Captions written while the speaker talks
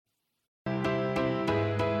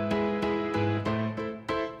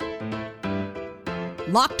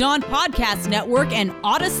Locked On Podcast Network and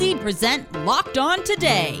Odyssey present Locked On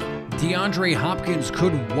Today. DeAndre Hopkins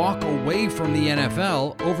could walk away from the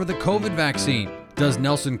NFL over the COVID vaccine. Does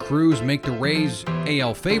Nelson Cruz make the Rays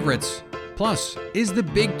AL favorites? Plus, is the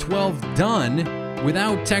Big 12 done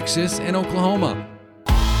without Texas and Oklahoma?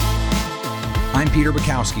 I'm Peter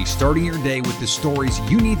Bukowski, starting your day with the stories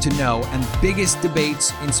you need to know and biggest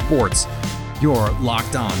debates in sports. You're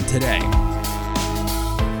Locked On Today.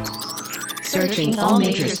 Searching all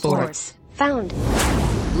major sports. Found.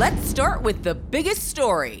 Let's start with the biggest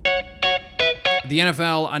story. The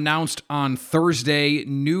NFL announced on Thursday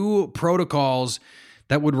new protocols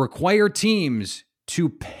that would require teams to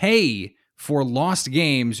pay for lost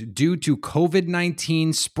games due to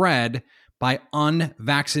COVID-19 spread by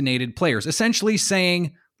unvaccinated players. Essentially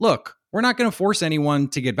saying, look, we're not going to force anyone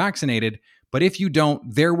to get vaccinated, but if you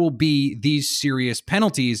don't, there will be these serious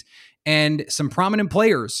penalties. And some prominent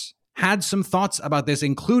players had some thoughts about this,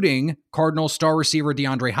 including Cardinals star receiver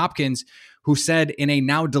DeAndre Hopkins, who said in a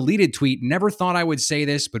now deleted tweet, "Never thought I would say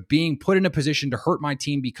this, but being put in a position to hurt my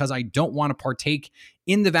team because I don't want to partake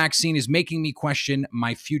in the vaccine is making me question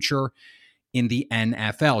my future in the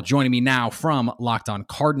NFL." Joining me now from Locked On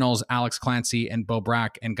Cardinals, Alex Clancy and Bo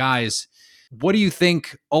Brack. And guys, what do you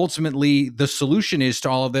think ultimately the solution is to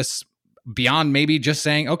all of this beyond maybe just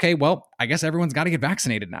saying, okay, well, I guess everyone's got to get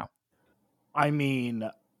vaccinated now? I mean,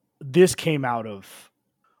 this came out of,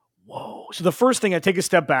 whoa. So the first thing, I take a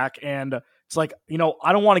step back and it's like,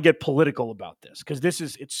 I don't want to get political about this because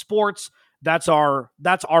it's sports. That's our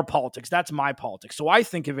politics. That's my politics. So I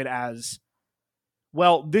think of it as,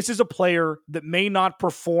 well, this is a player that may not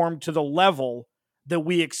perform to the level that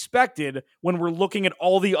we expected when we're looking at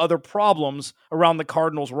all the other problems around the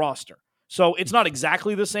Cardinals roster. So it's not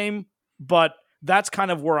exactly the same, but that's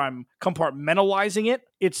kind of where I'm compartmentalizing it.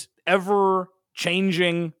 It's ever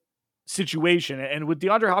changing situation. And with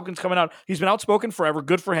DeAndre Hopkins coming out, he's been outspoken forever.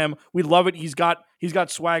 Good for him. We love it. He's got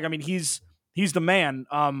swag. I mean, he's the man.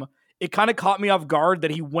 It kind of caught me off guard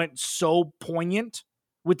that he went so poignant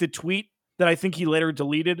with the tweet that I think he later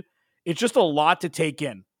deleted. It's just a lot to take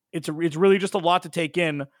in. It's really just a lot to take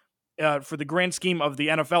in for the grand scheme of the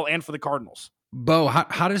NFL and for the Cardinals. Bo,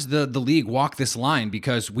 how does the league walk this line?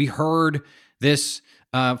 Because we heard this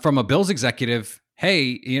from a Bills executive.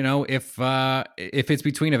 Hey, if it's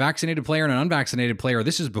between a vaccinated player and an unvaccinated player,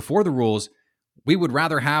 this is before the rules. We would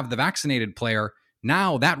rather have the vaccinated player.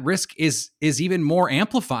 Now that risk is even more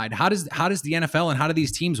amplified. How does the NFL and how do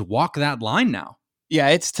these teams walk that line now? Yeah,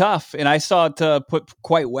 it's tough. And I saw it put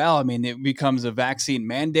quite well. I mean, it becomes a vaccine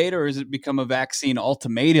mandate or does it become a vaccine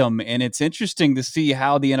ultimatum? And it's interesting to see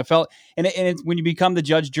how the NFL, and it's when you become the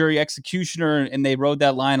judge, jury, executioner, and they rode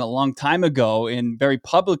that line a long time ago and very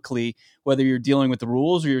publicly, whether you're dealing with the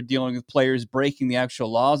rules or you're dealing with players breaking the actual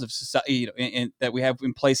laws of society that we have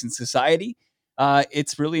in place in society.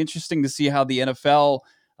 It's really interesting to see how the NFL,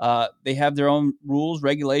 they have their own rules,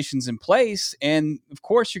 regulations in place. And of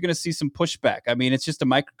course, you're going to see some pushback. I mean, it's just a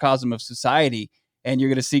microcosm of society. And you're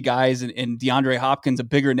going to see guys in DeAndre Hopkins, a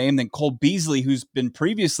bigger name than Cole Beasley, who's been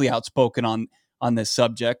previously outspoken on this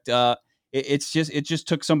subject. It just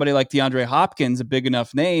took somebody like DeAndre Hopkins, a big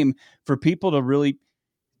enough name, for people to really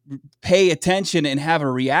pay attention and have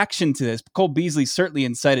a reaction to this. Cole Beasley certainly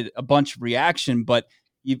incited a bunch of reaction, but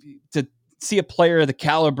to see a player of the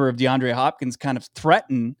caliber of DeAndre Hopkins kind of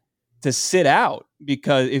threaten to sit out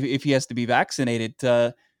because if he has to be vaccinated,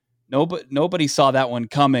 nobody saw that one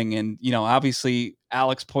coming. And, obviously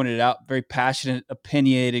Alex pointed it out, very passionate,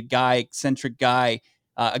 opinionated guy, eccentric guy,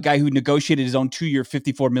 a guy who negotiated his own 2-year,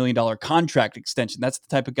 $54 million contract extension. That's the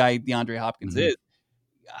type of guy DeAndre Hopkins is.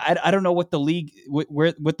 I don't know what the league,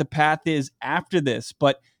 what the path is after this,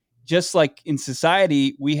 but just like in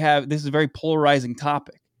society, this is a very polarizing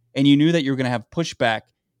topic. And you knew that you were going to have pushback.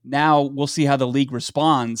 Now we'll see how the league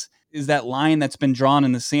responds. Is that line that's been drawn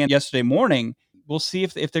in the sand yesterday morning? We'll see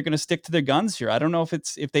if they're going to stick to their guns here. I don't know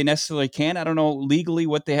if they necessarily can. I don't know legally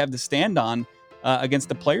what they have to stand on against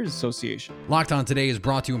the Players Association. Locked On Today is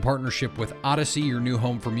brought to you in partnership with Odyssey, your new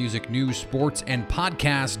home for music, news, sports, and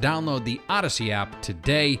podcasts. Download the Odyssey app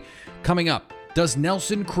today. Coming up, does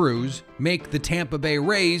Nelson Cruz make the Tampa Bay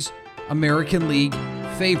Rays American League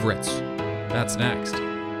favorites? That's next.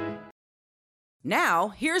 Now,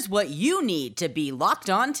 here's what you need to be locked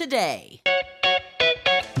on today.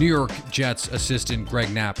 New York Jets assistant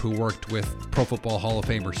Greg Knapp, who worked with Pro Football Hall of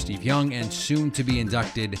Famer Steve Young and soon-to-be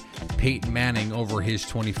inducted Peyton Manning over his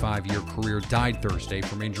 25-year career, died Thursday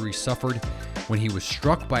from injuries suffered when he was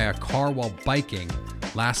struck by a car while biking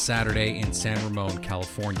last Saturday in San Ramon,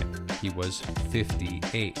 California. He was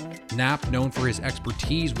 58. Knapp, known for his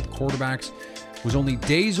expertise with quarterbacks, was only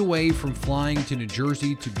days away from flying to New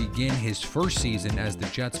Jersey to begin his first season as the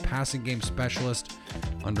Jets passing game specialist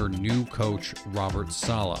under new coach Robert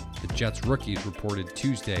Saleh. The Jets rookies reported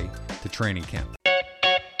Tuesday to training camp.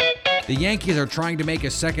 The Yankees are trying to make a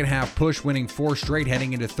second-half push, winning 4 straight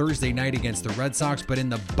heading into Thursday night against the Red Sox, but in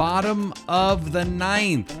the bottom of the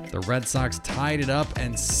 9th, the Red Sox tied it up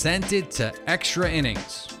and sent it to extra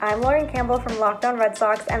innings. I'm Lauren Campbell from Locked On Red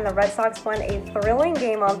Sox, and the Red Sox won a thrilling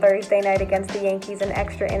game on Thursday night against the Yankees in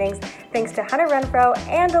extra innings, thanks to Hunter Renfroe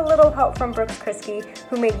and a little help from Brooks Koepka,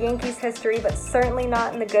 who made Yankees history, but certainly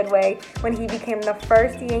not in the good way, when he became the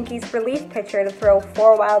first Yankees relief pitcher to throw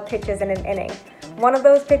 4 wild pitches in an inning. One of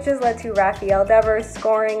those pitches led to Rafael Devers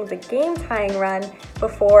scoring the game-tying run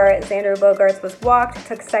before Xander Bogaerts was walked,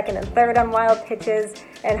 took second and third on wild pitches,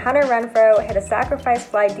 and Hunter Renfroe hit a sacrifice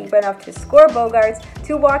fly deep enough to score Bogaerts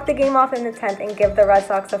to walk the game off in the 10th and give the Red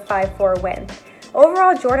Sox a 5-4 win.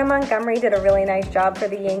 Overall, Jordan Montgomery did a really nice job for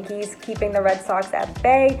the Yankees, keeping the Red Sox at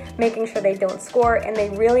bay, making sure they don't score, and they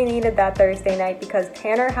really needed that Thursday night because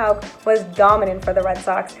Tanner Houck was dominant for the Red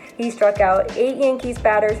Sox. He struck out 8 Yankees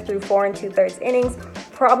batters through 4 2/3 innings.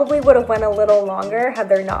 Probably would have went a little longer had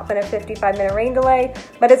there not been a 55-minute rain delay,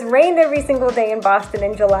 but it's rained every single day in Boston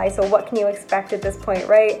in July, so what can you expect at this point,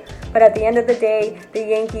 right? But at the end of the day, the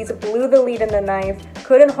Yankees blew the lead in the 9th,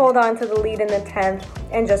 couldn't hold on to the lead in the 10th,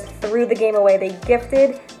 and just threw the game away. They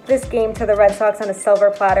gifted this game to the Red Sox on a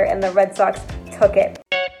silver platter, and the Red Sox took it.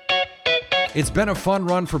 It's been a fun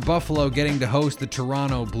run for Buffalo getting to host the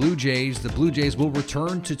Toronto Blue Jays. The Blue Jays will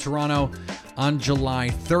return to Toronto on July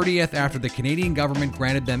 30th after the Canadian government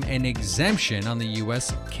granted them an exemption on the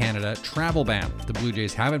U.S.-Canada travel ban. The Blue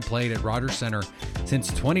Jays haven't played at Rogers Centre since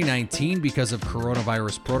 2019 because of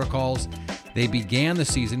coronavirus protocols. They began the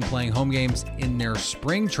season playing home games in their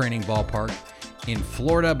spring training ballpark in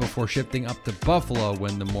Florida before shifting up to Buffalo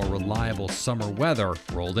when the more reliable summer weather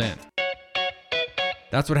rolled in.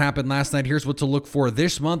 That's what happened last night. Here's what to look for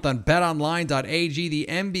this month on betonline.ag. The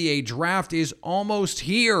NBA draft is almost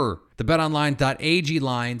here. The betonline.ag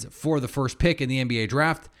lines for the first pick in the NBA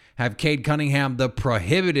draft have Cade Cunningham, the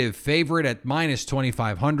prohibitive favorite, at minus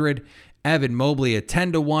 2,500. Evan Mobley at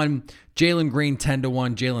 10-1. Jalen Green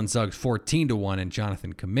 10-1. Jalen Suggs 14-1. And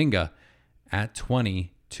Jonathan Kuminga at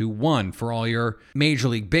 20-1. For all your Major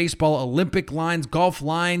League Baseball, Olympic lines, golf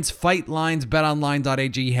lines, fight lines,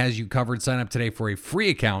 betonline.ag has you covered. Sign up today for a free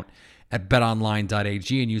account at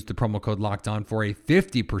betonline.ag and use the promo code LOCKEDON for a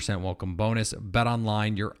 50% welcome bonus.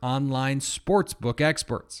 BetOnline, your online sportsbook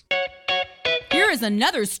experts. Here is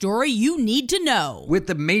another story you need to know. With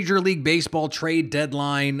the Major League Baseball trade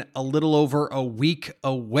deadline a little over a week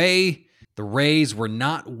away, the Rays were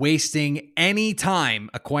not wasting any time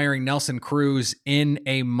acquiring Nelson Cruz in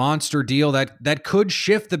a monster deal that could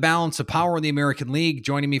shift the balance of power in the American League.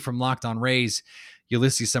 Joining me from Locked On Rays,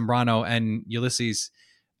 Ulysses Sembrano. And Ulysses,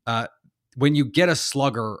 when you get a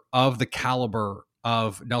slugger of the caliber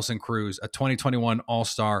of Nelson Cruz, a 2021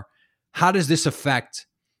 All-Star, how does this affect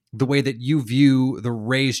the way that you view the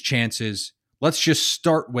Rays' chances? Let's just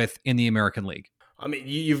start with in the American League. I mean,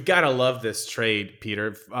 you've got to love this trade,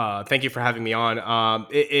 Peter. Thank you for having me on.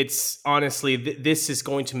 It's honestly, this is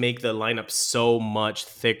going to make the lineup so much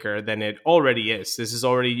thicker than it already is. This is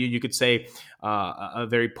already, you could say, a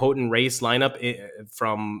very potent Rays lineup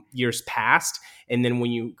from years past. And then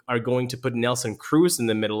when you are going to put Nelson Cruz in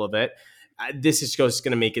the middle of it, this is just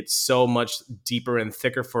going to make it so much deeper and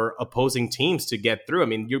thicker for opposing teams to get through. I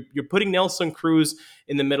mean, you're putting Nelson Cruz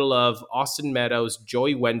in the middle of Austin Meadows,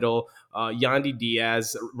 Joey Wendell, Yandy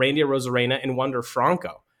Diaz, Randy Arozarena, and Wander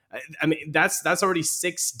Franco. I mean, that's already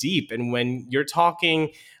 6 deep. And when you're talking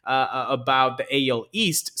about the AL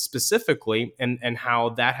East specifically and how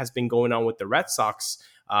that has been going on with the Red Sox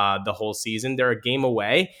the whole season, they're a game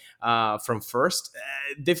away from first.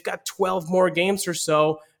 They've got 12 more games or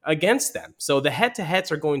so against them. So the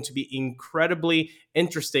head-to-heads are going to be incredibly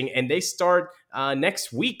interesting, and they start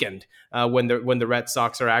next weekend when the Red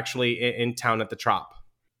Sox are actually in town at the Trop.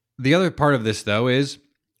 The other part of this, though, is,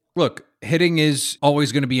 look, hitting is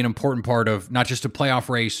always going to be an important part of not just a playoff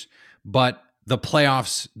race, but the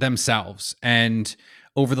playoffs themselves. And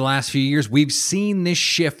over the last few years, we've seen this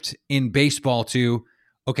shift in baseball to,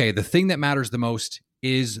 okay, the thing that matters the most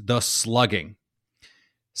is the slugging.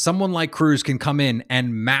 Someone like Cruz can come in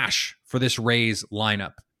and mash for this Rays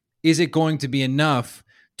lineup. Is it going to be enough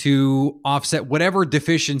to offset whatever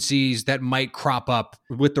deficiencies that might crop up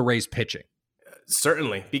with the Rays pitching?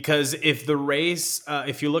 Certainly, because if the Rays,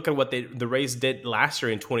 if you look at what the Rays did last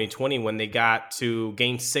year in 2020 when they got to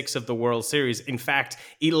Game 6 of the World Series, in fact,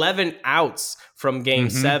 11 outs from Game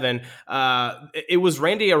 7, it was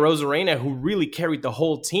Randy Arozarena who really carried the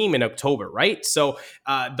whole team in October, right? So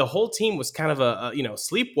the whole team was kind of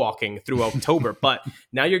sleepwalking through October, but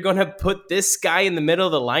now you're going to put this guy in the middle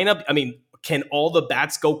of the lineup. I mean, can all the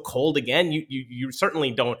bats go cold again? You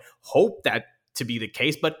certainly don't hope that to be the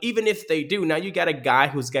case, but even if they do, now you got a guy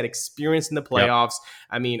who's got experience in the playoffs. Yep.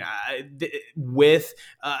 I mean, with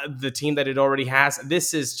the team that it already has,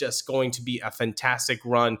 this is just going to be a fantastic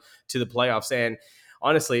run to the playoffs. And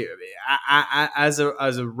honestly, I as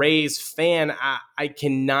a Rays fan, I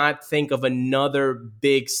cannot think of another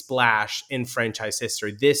big splash in franchise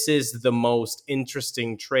history. This is the most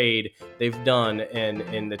interesting trade they've done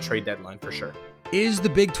in the trade deadline for sure. Is the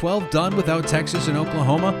Big 12 done without Texas and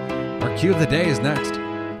Oklahoma? Our cue of the day is next.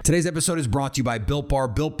 Today's episode is brought to you by Built Bar.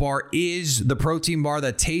 Built Bar is the protein bar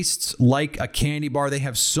that tastes like a candy bar. They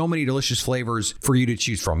have so many delicious flavors for you to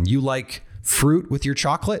choose from. You like fruit with your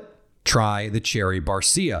chocolate? Try the Cherry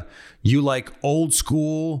Barcia. You like old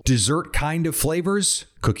school dessert kind of flavors?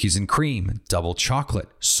 Cookies and cream, double chocolate,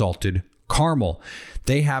 salted caramel.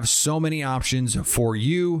 They have so many options for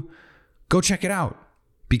you. Go check it out,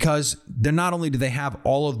 because they're not only do they have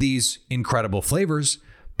all of these incredible flavors,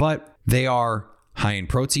 but they are high in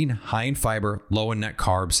protein, high in fiber, low in net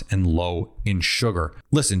carbs, and low in sugar.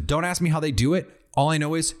 Listen, don't ask me how they do it. All I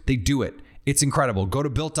know is they do it. It's incredible. Go to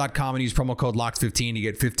Built.com and use promo code LOCKS15 to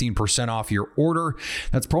get 15% off your order.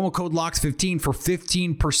 That's promo code LOCKS15 for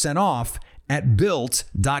 15% off at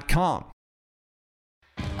Built.com.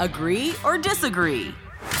 Agree or disagree?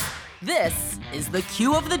 This is the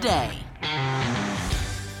cue of the day.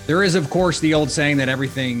 There is, of course, the old saying that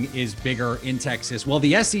everything is bigger in Texas. Well,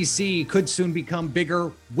 the SEC could soon become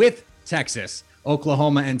bigger with Texas.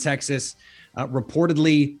 Oklahoma and Texas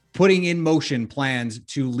reportedly putting in motion plans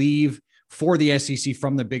to leave for the SEC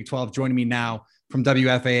from the Big 12. Joining me now from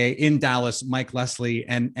WFAA in Dallas, Mike Leslie.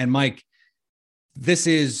 And Mike, this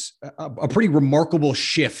is a pretty remarkable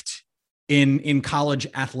shift in college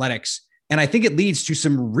athletics. And I think it leads to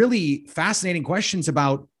some really fascinating questions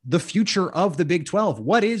about the future of the Big 12.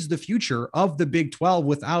 What is the future of the Big 12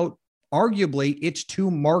 without arguably its two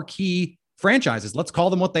marquee franchises? Let's call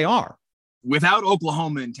them what they are. Without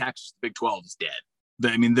Oklahoma and Texas, the Big 12 is dead.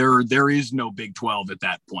 I mean, there is no Big 12 at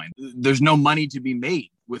that point. There's no money to be made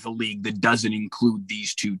with a league that doesn't include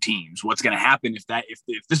these two teams. What's going to happen if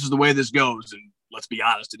this is the way this goes, and let's be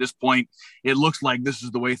honest, at this point, it looks like this is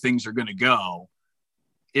the way things are going to go.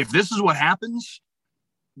 If this is what happens,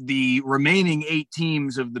 the remaining 8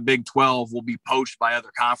 teams of the Big 12 will be poached by other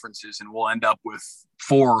conferences, and we'll end up with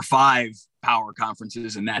 4 or 5 power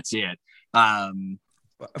conferences, and that's it.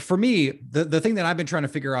 For me, the thing that I've been trying to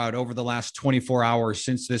figure out over the last 24 hours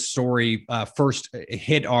since this story first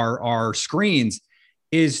hit our screens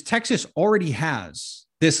is Texas already has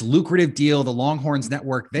this lucrative deal, the Longhorns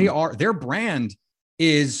Network. Their brand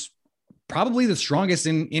is probably the strongest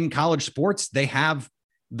in college sports. They have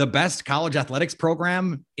the best college athletics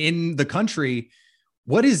program in the country.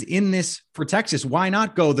 What is in this for Texas? Why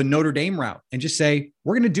not go the Notre Dame route and just say,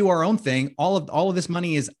 we're going to do our own thing. All of this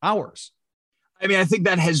money is ours. I mean, I think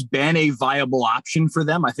that has been a viable option for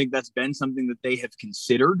them. I think that's been something that they have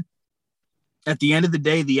considered. At the end of the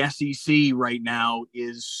day, the SEC right now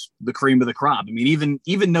is the cream of the crop. I mean,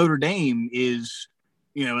 even Notre Dame is,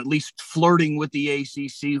 at least flirting with the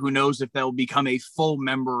ACC. Who knows if they'll become a full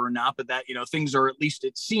member or not, but that, things are, at least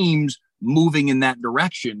it seems, moving in that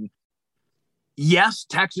direction. Yes,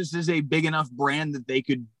 Texas is a big enough brand that they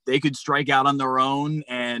could strike out on their own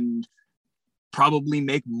and probably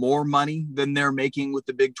make more money than they're making with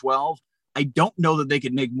the Big 12. I don't know that they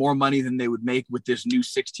could make more money than they would make with this new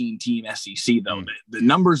 16-team SEC, though. The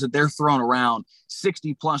numbers that they're throwing around,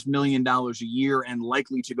 $60+ million a year, and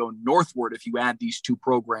likely to go northward if you add these two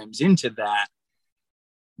programs into that,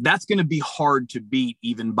 that's going to be hard to beat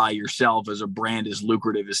even by yourself as a brand as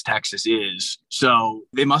lucrative as Texas is. So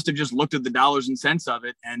they must have just looked at the dollars and cents of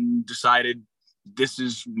it and decided this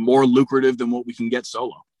is more lucrative than what we can get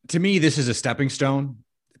solo. To me, this is a stepping stone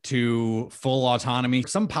to full autonomy.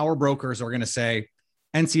 Some power brokers are going to say,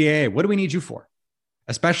 NCAA, what do we need you for?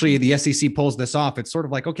 Especially the SEC pulls this off. It's sort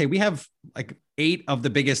of like, okay, we have like 8 of the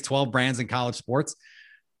biggest 12 brands in college sports.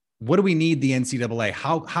 What do we need the NCAA?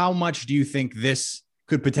 How much do you think this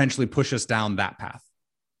could potentially push us down that path?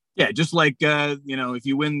 Yeah, just like, if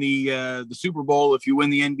you win the Super Bowl, if you win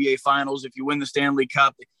the NBA Finals, if you win the Stanley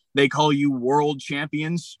Cup, they call you world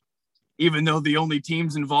champions. even though the only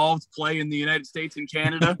teams involved play in the United States and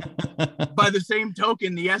Canada. By the same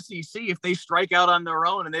token, the SEC, if they strike out on their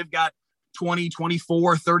own and they've got 20,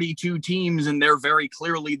 24, 32 teams, and they're very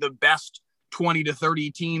clearly the best 20 to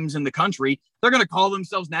 30 teams in the country, they're going to call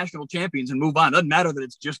themselves national champions and move on. Doesn't matter that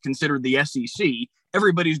it's just considered the SEC.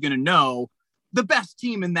 Everybody's going to know the best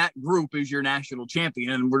team in that group is your national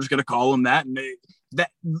champion, and we're just going to call them that. And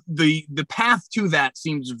the path to that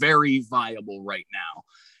seems very viable right now.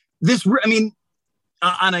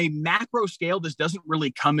 On a macro scale, this doesn't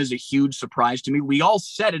really come as a huge surprise to me. We all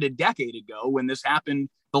said it a decade ago when this happened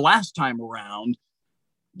the last time around,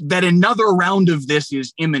 that another round of this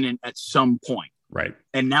is imminent at some point. Right.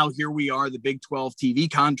 And now here we are, the Big 12 TV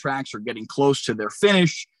contracts are getting close to their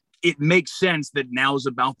finish. It makes sense that now is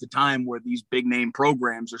about the time where these big name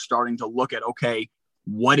programs are starting to look at, okay,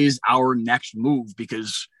 what is our next move?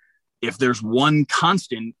 Because if there's one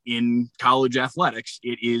constant in college athletics,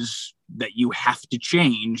 it is that you have to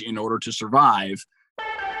change in order to survive.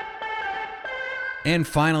 And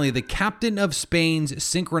finally, the captain of Spain's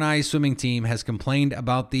synchronized swimming team has complained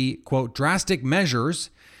about the, quote, drastic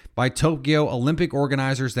measures by Tokyo Olympic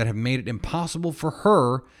organizers that have made it impossible for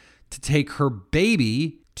her to take her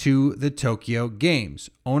baby to the Tokyo Games.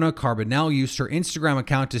 Ona Carbonell used her Instagram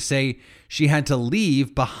account to say she had to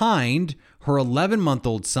leave behind her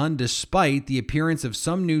 11-month-old son despite the appearance of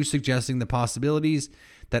some news suggesting the possibilities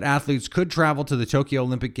that athletes could travel to the Tokyo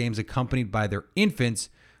Olympic Games accompanied by their infants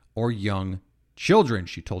or young children.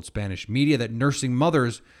 She told Spanish media that nursing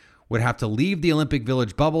mothers would have to leave the Olympic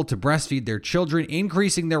Village bubble to breastfeed their children,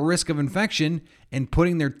 increasing their risk of infection and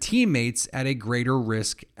putting their teammates at a greater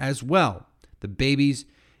risk as well. The babies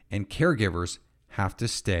and caregivers have to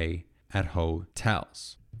stay at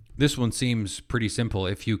hotels. This one seems pretty simple.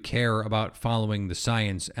 If you care about following the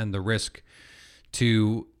science and the risk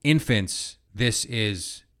to infants, this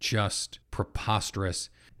is just preposterous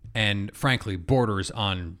and frankly borders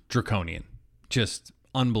on draconian. Just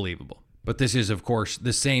unbelievable. But this is, of course,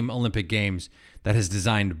 the same Olympic Games that has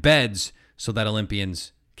designed beds so that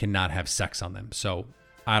Olympians cannot have sex on them. So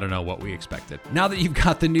I don't know what we expected. Now that you've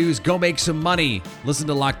got the news, go make some money. Listen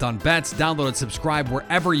to Locked On Bets, download and subscribe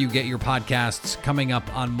wherever you get your podcasts. Coming up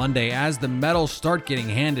on Monday, as the medals start getting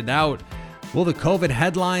handed out, will the COVID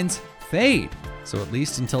headlines fade? So at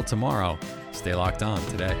least until tomorrow, stay locked on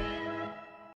today.